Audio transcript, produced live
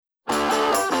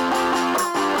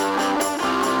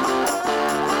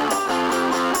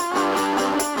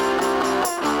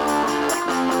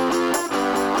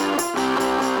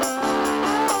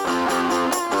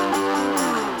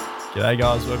G'day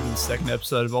guys, welcome to the second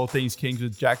episode of All Things Kings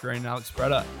with Jack Green and Alex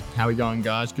Breda. How we going,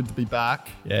 guys? Good to be back.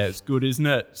 Yeah, it's good, isn't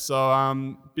it?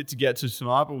 So, bit to get to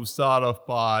tonight, but we'll start off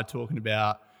by talking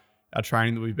about our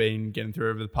training that we've been getting through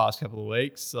over the past couple of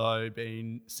weeks. So,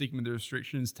 been sticking with the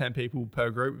restrictions, 10 people per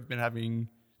group. We've been having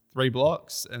 3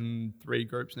 blocks and 3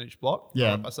 groups in each block.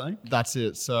 Yeah, right by saying? that's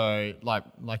it. So, like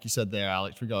you said there,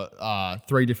 Alex, we got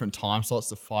 3 different time slots: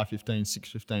 the 5:15,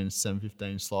 6:15, and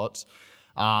 7:15 slots.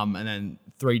 And then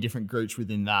 3 different groups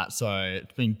within that. So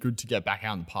it's been good to get back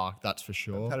out in the park, that's for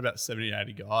sure. We've had about 70,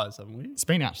 80 guys, haven't we? It's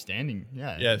been outstanding,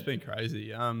 yeah. Yeah, it's been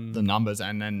crazy. The numbers,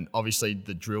 and then obviously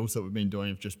the drills that we've been doing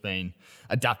have just been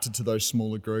adapted to those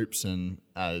smaller groups, and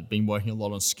been working a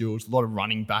lot on skills, a lot of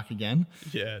running back again.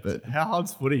 Yeah, But how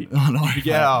hard's footy? I know. You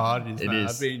forget how hard it is, It mate.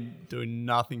 is. I've been doing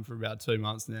nothing for about 2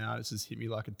 months now. It's just hit me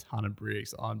like a ton of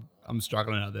bricks. I'm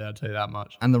struggling out there, I'll tell you that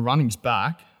much. And the running's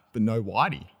back, but no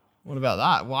Whitey. What about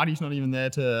that? Whitey's not even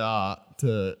there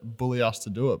to bully us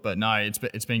to do it. But no, it's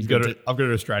been good. I've got a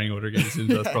restraining order against him,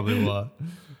 so that's probably why.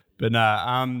 But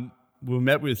no, we were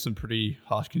met with some pretty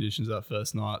harsh conditions that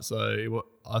first night, so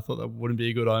I thought that wouldn't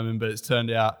be a good omen, but it's turned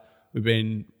out we've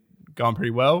been going pretty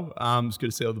well. It's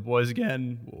good to see all the boys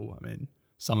again. Well, I mean,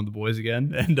 some of the boys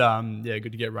again. And yeah,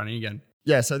 good to get running again.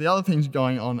 Yeah, so the other things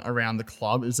going on around the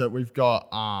club is that we've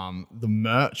got the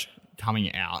merch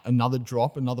coming out. Another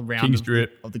round King's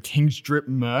Drip. of the King's Drip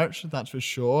merch, that's for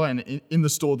sure. And in the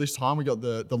store this time, we got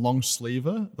the long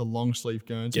sleever, the long sleeve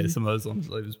Guernsey. Yeah, some of those long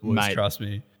sleeves, boys, Mate, trust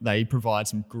me. They provide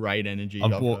some great energy.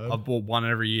 I've bought one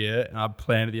every year, and I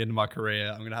plan at the end of my career,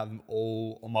 I'm going to have them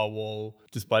all on my wall,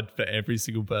 displayed for every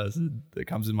single person that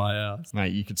comes in my house.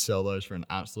 Mate, you could sell those for an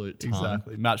absolute ton.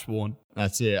 Exactly. Match worn.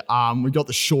 That's it. We got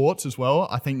the shorts as well.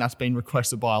 I think that's been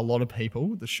requested by a lot of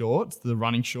people, the shorts, the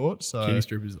running shorts. So King's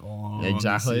Drip is on.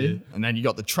 exactly. And then you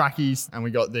got the trackies, and we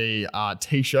got the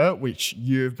t-shirt, which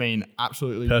you've been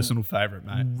absolutely Personal favourite,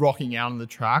 mate. rocking out on the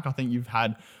track. I think you've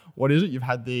had, what is it? You've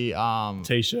had the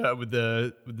T-shirt with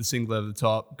the singlet at the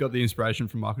top. Got the inspiration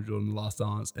from Michael Jordan, The Last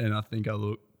Dance, and I think I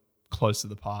look close to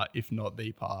the part, if not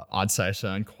the part. I'd say so,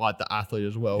 and quite the athlete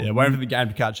as well. Yeah, waiting for the game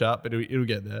to catch up, but it'll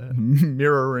get there.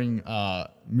 mirroring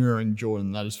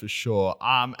Jordan, that is for sure.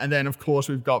 And then of course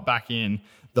we've got back in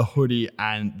the hoodie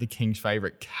and the King's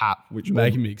favourite cap, which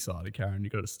Making me excited, Karen. You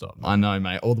got to stop. I know,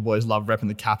 mate. All the boys love repping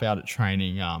the cap out at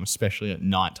training, especially at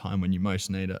night time when you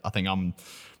most need it. I think I'm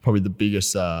probably the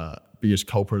biggest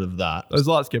culprit of that. Those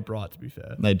lights get bright, to be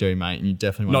fair. They do, mate, and you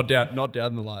definitely want Not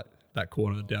down the light. That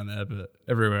corner down there, but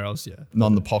everywhere else, yeah. not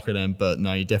in the pocket end, but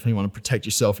no, you definitely want to protect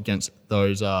yourself against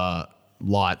those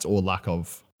lights or lack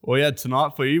of. Well, yeah,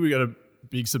 tonight for you, we got a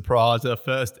big surprise. Our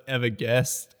first ever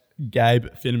guest, Gabe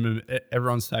Finneman,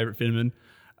 everyone's favourite Finneman.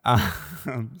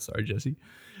 Sorry, Jesse.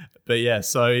 But yeah,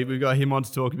 so we've got him on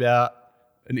to talk about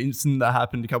an incident that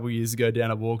happened a couple of years ago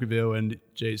down at Walkerville, and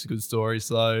gee, it's a good story.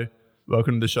 So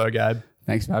welcome to the show, Gabe.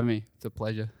 Thanks for having me. It's a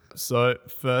pleasure. So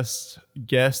first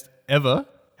guest ever.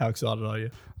 How excited are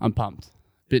you? I'm pumped.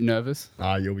 Bit nervous.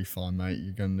 You'll be fine, mate.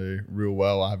 You're going to do real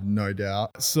well, I have no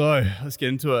doubt. So let's get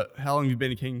into it. How long have you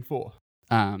been a King for?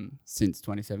 Since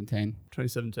 2017.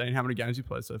 2017. How many games have you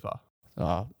played so far?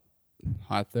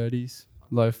 High 30s,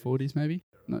 low 40s maybe.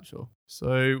 Not sure.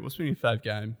 So what's been your favourite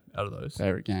game out of those?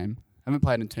 Favorite game. I haven't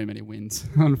played in too many wins,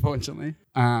 unfortunately.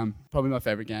 Probably my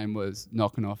favorite game was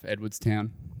knocking off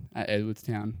Edwardstown at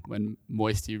Edwardstown when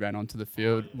Moisty ran onto the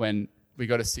field when we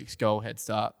got a 6-goal head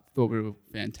start. Thought we were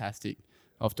fantastic,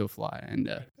 off to a fly,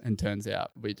 and turns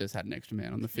out we just had an extra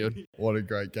man on the field. What a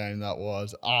great game that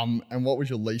was. And what was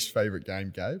your least favourite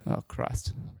game, Gabe? Oh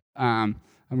Christ! I'm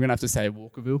gonna have to say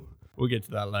Walkerville. We'll get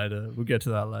to that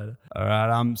later. All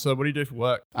right. So what do you do for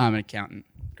work? I'm an accountant,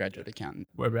 graduate accountant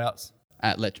Whereabouts?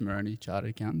 at Lech Moroney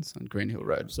Chartered Accountants on Green Hill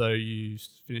Road. So you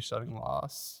finished studying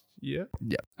last year?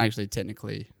 Yeah, actually,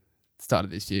 technically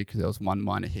started this year because there was one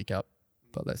minor hiccup,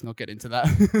 but let's not get into that.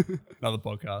 Another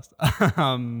podcast.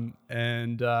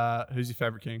 And who's your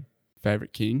favourite King?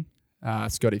 Favorite King,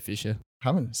 Scotty Fisher.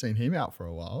 Haven't seen him out for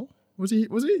a while. Was he?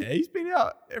 Yeah, he's been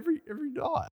out every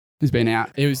night. He's been out.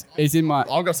 He's in my.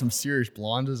 I've got some serious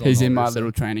blinders on. He's in my obviously.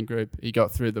 little training group. He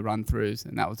got through the run-throughs,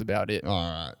 and that was about it. All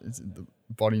right. Is the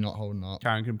body not holding up?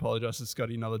 Karen can apologise to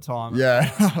Scotty another time.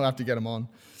 Yeah, I'll have to get him on.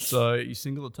 So you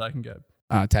single or taken,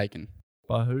 Gabe? Taken.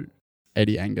 By who?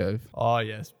 Eddie Angove. Oh,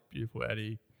 yes. Beautiful,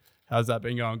 Eddie. How's that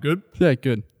been going? Good? Yeah,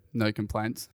 good. No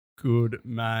complaints. Good,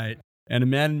 mate. And a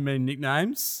man in many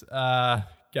nicknames.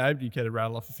 Gabe, do you care to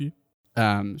rattle off a few?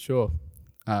 Sure.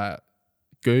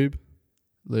 Goob,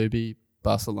 Luby,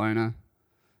 Barcelona,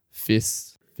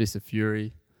 Fist of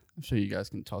Fury. I'm sure you guys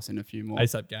can toss in a few more.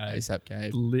 ASAP Gabe. ASAP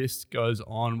Gabe. The list goes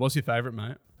on. What's your favourite,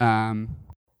 mate?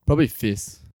 Probably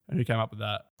Fist. And who came up with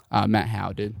that? Matt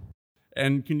Howe did.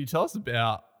 And can you tell us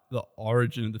about the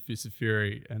origin of the Fist of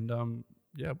Fury and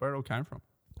where it all came from?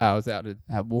 I was out at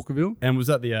Walkerville, And was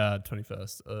that the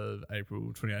 21st of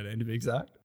April 2018 to be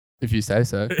exact? if you say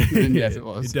so. Yes, it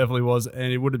was. It definitely was.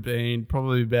 And it would have been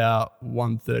probably about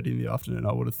 1:30 in the afternoon,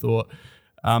 I would have thought.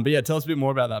 But yeah, tell us a bit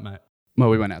more about that, mate. Well,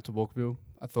 we went out to Walkerville.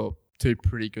 I thought two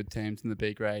pretty good teams in the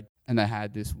B grade. And they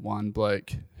had this one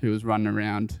bloke who was running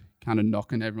around kind of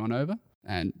knocking everyone over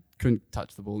and couldn't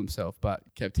touch the ball himself, but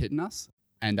kept hitting us.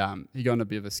 And he got in a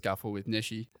bit of a scuffle with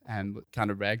Neshi and kind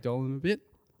of ragdoll him a bit.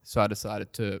 So I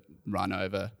decided to run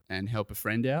over and help a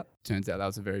friend out. Turns out that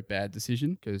was a very bad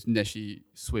decision because Neshi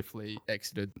swiftly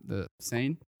exited the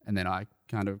scene. And then I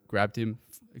kind of grabbed him,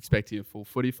 expecting a full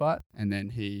footy fight. And then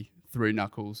he threw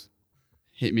knuckles,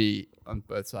 hit me on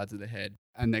both sides of the head.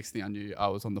 And next thing I knew, I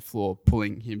was on the floor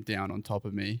pulling him down on top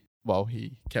of me while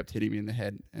he kept hitting me in the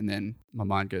head. And then my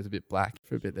mind goes a bit black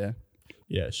for a bit there.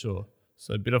 Yeah, sure.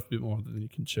 So a bit more than you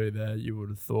can chew there, you would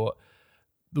have thought.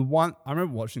 I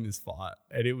remember watching this fight,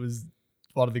 and it was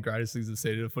one of the greatest things I've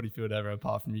seen in a footy field ever,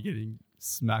 apart from you getting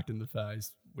smacked in the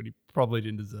face when you probably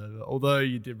didn't deserve it, although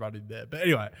you did run in there. But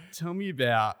anyway, tell me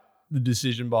about the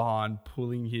decision behind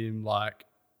pulling him like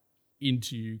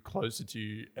into you, closer to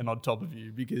you, and on top of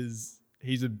you, because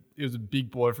he was a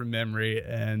big boy from memory,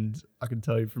 and I can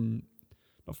tell you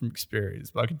not from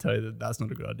experience, but I can tell you that that's not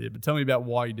a good idea. But tell me about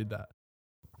why you did that.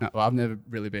 No, well, I've never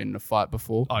really been in a fight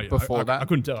before. Oh, yeah, before that, I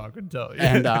couldn't tell.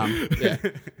 Yeah. And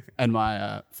and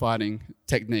my fighting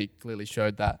technique clearly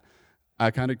showed that.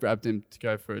 I kind of grabbed him to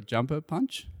go for a jumper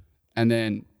punch, and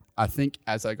then I think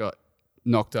as I got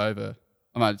knocked over,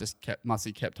 I might have just must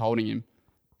have kept holding him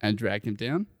and dragged him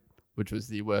down, which was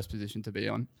the worst position to be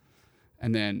on.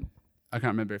 And then I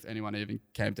can't remember if anyone even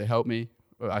came to help me.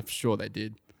 Well, I'm sure they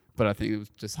did, but I think it was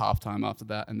just halftime after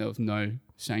that, and there was no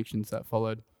sanctions that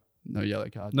followed. No yellow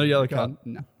card. No yellow card?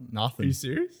 No. Are Nothing. you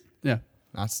serious? Yeah.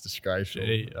 That's disgraceful.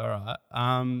 Gee, all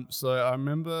right. So I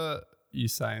remember you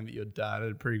saying that your dad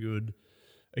had a pretty good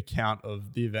account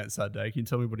of the events that day. Can you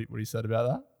tell me what he said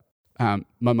about that?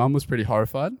 My mum was pretty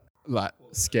horrified, like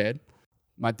scared.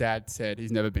 My dad said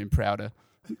he's never been prouder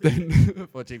than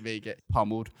watching me get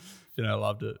pummeled. I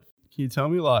loved it. Can you tell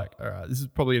me, like, all right, this is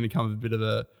probably going to come as a bit of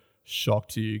a shock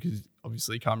to you because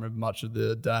obviously you can't remember much of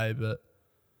the day, but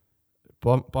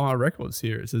by my records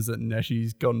here, it says that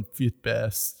Neshi's gotten 5th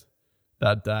best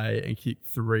that day and kicked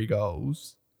 3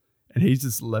 goals, and he's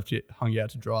just left it hung out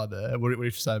to dry there. What do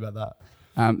you say about that?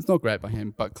 It's not great by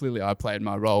him, but clearly I played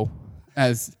my role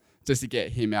as just to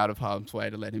get him out of harm's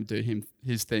way to let him do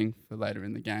his thing for later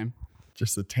in the game.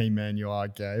 Just the team man you are,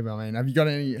 Gabe. I mean, have you got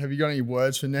any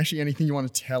words for Neshi? Anything you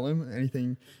want to tell him?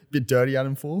 Anything a bit dirty at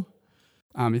him for?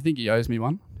 I think he owes me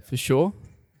one for sure,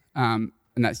 and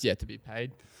that's yet to be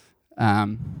paid.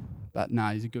 But no,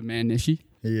 he's a good man, Neshi.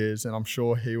 He is, and I'm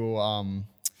sure he will. I'm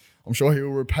sure he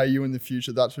will repay you in the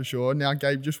future. That's for sure. Now,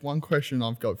 Gabe, just one question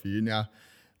I've got for you. Now,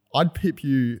 I'd pip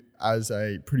you as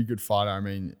a pretty good fighter. I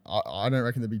mean, I don't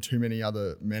reckon there'd be too many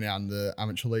other men out in the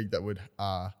amateur league that would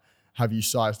have you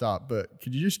sized up. But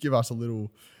could you just give us a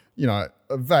little,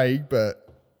 a vague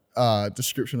but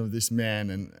description of this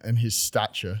man and his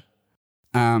stature?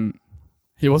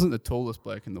 He wasn't the tallest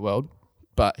bloke in the world,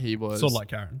 but he was Sort of like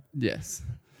Karen. Yes,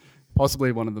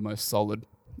 possibly one of the most solid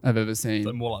I've ever seen.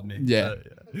 So more like me. Yeah.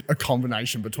 So, A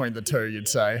combination between the two, you'd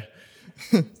say.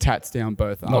 Tats down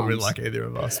both arms. Not really like either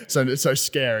of us. So it's so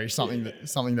scary. Something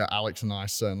that Alex and I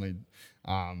certainly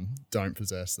don't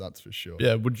possess. That's for sure.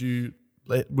 Yeah. Would you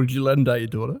let him date your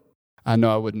daughter?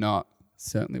 No, I would not.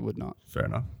 Certainly would not. Fair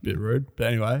enough. Bit rude. But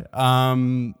anyway,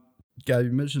 Gabe,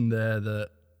 you mentioned there that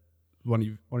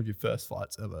one of your first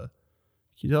fights ever.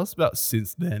 Can you tell us about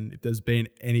since then, if there's been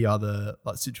any other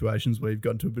like situations where you've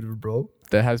gotten to a bit of a brawl?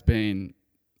 There has been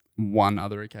one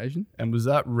other occasion. And was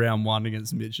that round 1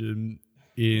 against Mitcham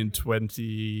in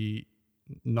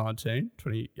 2019?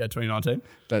 2019.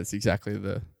 That's exactly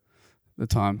the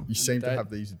time. You seem to have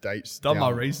these dates Done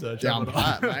my research. down haven't I?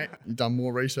 pat, mate. You've done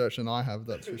more research than I have,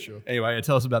 that's for sure. Anyway,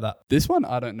 tell us about that. This one,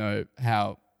 I don't know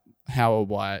how or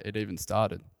why it even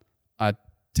started. I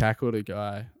tackled a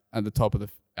guy at the top of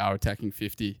our attacking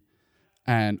 50,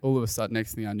 and all of a sudden,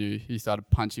 next thing I knew, he started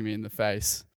punching me in the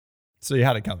face. So you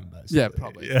had it coming, basically. Yeah,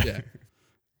 probably. Yeah.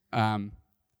 And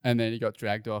then he got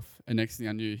dragged off, and next thing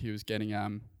I knew, he was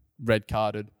getting red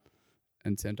carded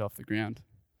and sent off the ground.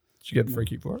 Did you get the free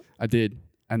kick for it? I did,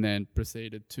 and then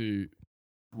proceeded to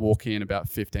walk in about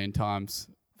 15 times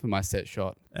for my set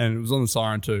shot. And it was on the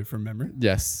siren too, from memory.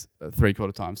 Yes, a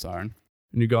 3/4 time siren.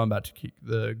 And you're going back to kick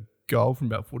the goal from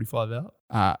about 45 out?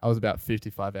 I was about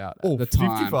 55 out Oh, at the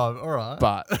time. 55, all right.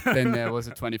 But then there was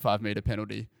a 25-metre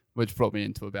penalty, which brought me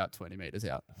into about 20 meters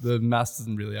out. The maths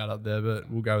doesn't really add up there, but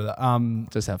we'll go with that.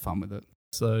 Just have fun with it.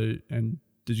 So, and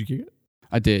did you kick it?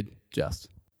 I did, just.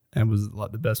 And was it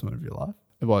like the best moment of your life?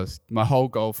 It was. My whole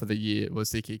goal for the year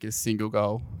was to kick a single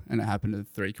goal, and it happened in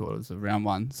 3/4 of round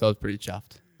 1, so I was pretty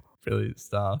chuffed. Brilliant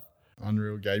stuff.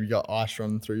 Unreal, Gabe. You got ice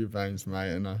running through your veins,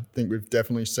 mate, and I think we've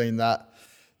definitely seen that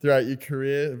throughout your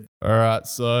career. All right,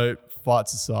 so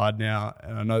fights aside now,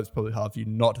 and I know it's probably hard for you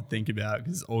not to think about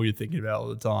because it's all you're thinking about all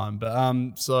the time.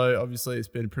 But so obviously it's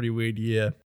been a pretty weird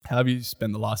year. How have you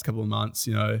spent the last couple of months,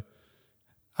 in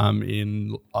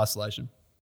isolation?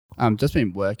 Just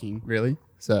been working, really.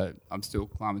 So I'm still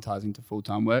climatizing to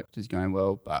full-time work, which is going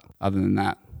well. But other than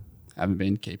that, haven't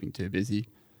been keeping too busy.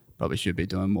 Probably should be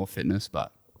doing more fitness,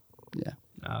 but yeah.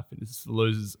 Fitness is for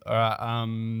losers. All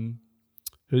right.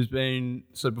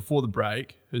 So before the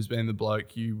break, who's been the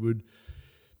bloke you would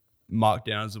mark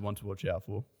down as the one to watch out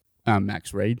for?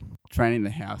 Max Reed. Training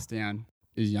the house down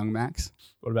is young Max.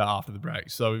 What about after the break?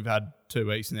 So we've had 2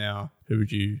 weeks now. Who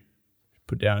would you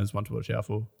put down as one to watch out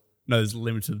for? No, there's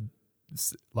limited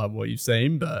like what you've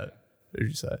seen, but who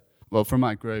would you say? Well, from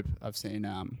my group, I've seen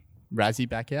Razzie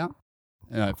back out,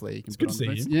 and hopefully he can It's put good on to the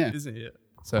see boots. him, Yeah. isn't it?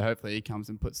 So hopefully he comes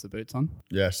and puts the boots on.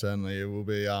 Yeah, certainly. It will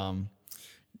be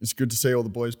it's good to see all the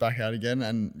boys back out again.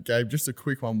 And Gabe, just a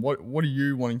quick one. What are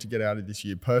you wanting to get out of this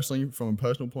year personally, from a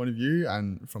personal point of view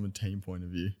and from a team point of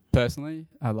view? Personally,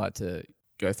 I'd like to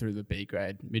go through the B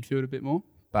grade midfield a bit more,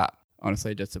 but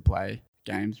honestly just to play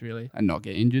games really and not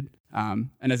get injured. And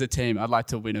as a team, I'd like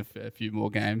to win a few more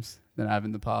games than I have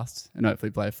in the past and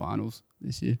hopefully play finals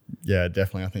this year. Yeah,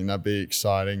 definitely. I think that'd be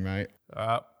exciting, mate. All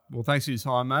right. Well, thanks for your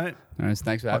time, mate. Anyways,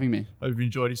 thanks for having me Hope you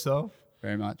enjoyed yourself.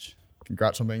 very much.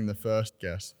 Congrats on being the first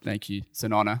guest. Thank you. It's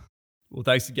an honour. Well,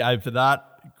 thanks to Gabe for that.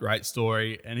 Great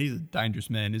story. And he's a dangerous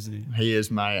man, isn't he? He is,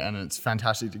 mate, and it's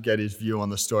fantastic to get his view on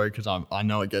the story because I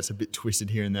know it gets a bit twisted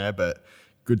here and there, but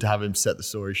good to have him set the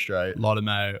story straight. A lot of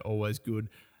mayo, always good.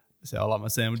 That's how I like my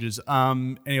sandwiches.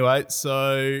 Anyway,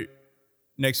 so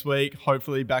next week,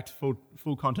 hopefully back to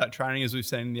full contact training as we've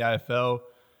seen in the AFL.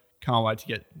 Can't wait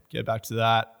to get back to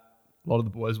that. A lot of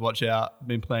the boys watch out.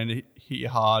 Been planning to hit you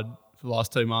hard for the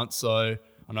last 2 months, so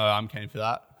I know I'm keen for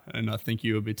that, and I think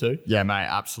you will be too. Yeah, mate,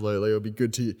 absolutely. It'll be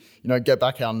good to get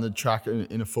back out on the track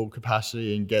in a full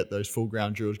capacity and get those full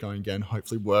ground drills going again.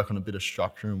 Hopefully work on a bit of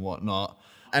structure and whatnot.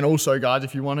 And also, guys,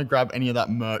 if you want to grab any of that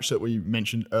merch that we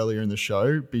mentioned earlier in the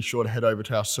show, be sure to head over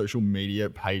to our social media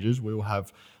pages. We will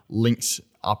have links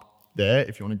up there.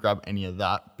 If you want to grab any of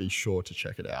that, be sure to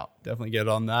check it out. Definitely get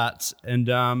on that. And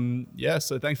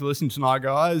so thanks for listening tonight,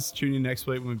 guys. Tune in next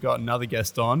week when we've got another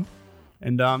guest on.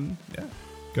 And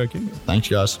go Kings. Thanks,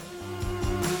 guys.